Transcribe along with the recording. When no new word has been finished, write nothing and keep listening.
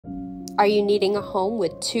Are you needing a home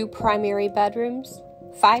with 2 primary bedrooms?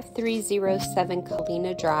 5307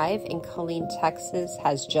 Colina Drive in Killeen, Texas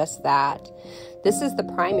has just that. This is the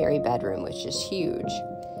primary bedroom, which is huge.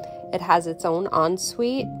 It has its own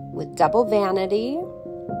ensuite with double vanity,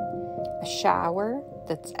 a shower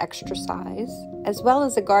that's extra size, as well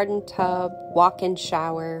as a garden tub, walk-in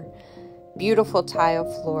shower, beautiful tile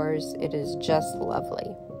floors. It is just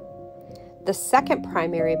lovely. The second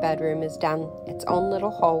primary bedroom is down its own little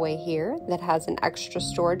hallway here that has an extra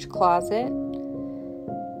storage closet.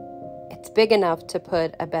 It's big enough to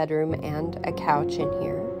put a bedroom and a couch in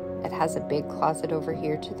here. It has a big closet over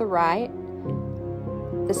here to the right.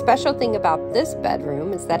 The special thing about this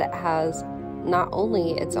bedroom is that it has not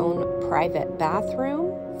only its own private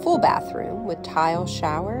bathroom, full bathroom with tile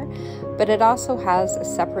shower, but it also has a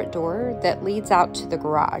separate door that leads out to the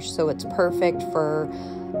garage. So it's perfect for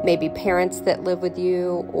maybe parents that live with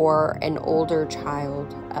you or an older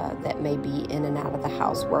child that may be in and out of the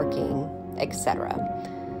house working, etc.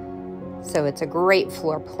 So it's a great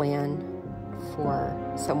floor plan for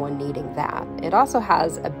someone needing that. It also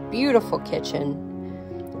has a beautiful kitchen,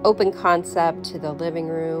 open concept to the living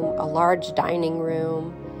room, a large dining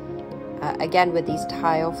room, again with these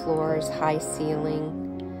tile floors, high ceiling.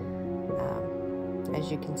 As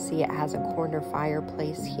you can see, it has a corner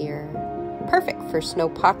fireplace here. Perfect for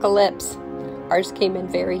snowpocalypse. Ours came in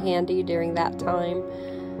very handy during that time.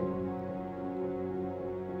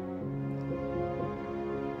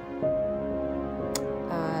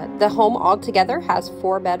 The home altogether has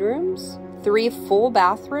 4 bedrooms, 3 full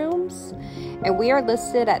bathrooms, and we are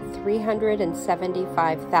listed at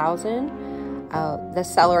 $375,000. The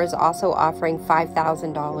seller is also offering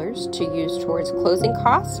 $5,000 to use towards closing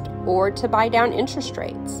costs or to buy down interest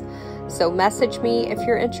rates. So message me if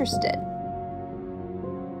you're interested.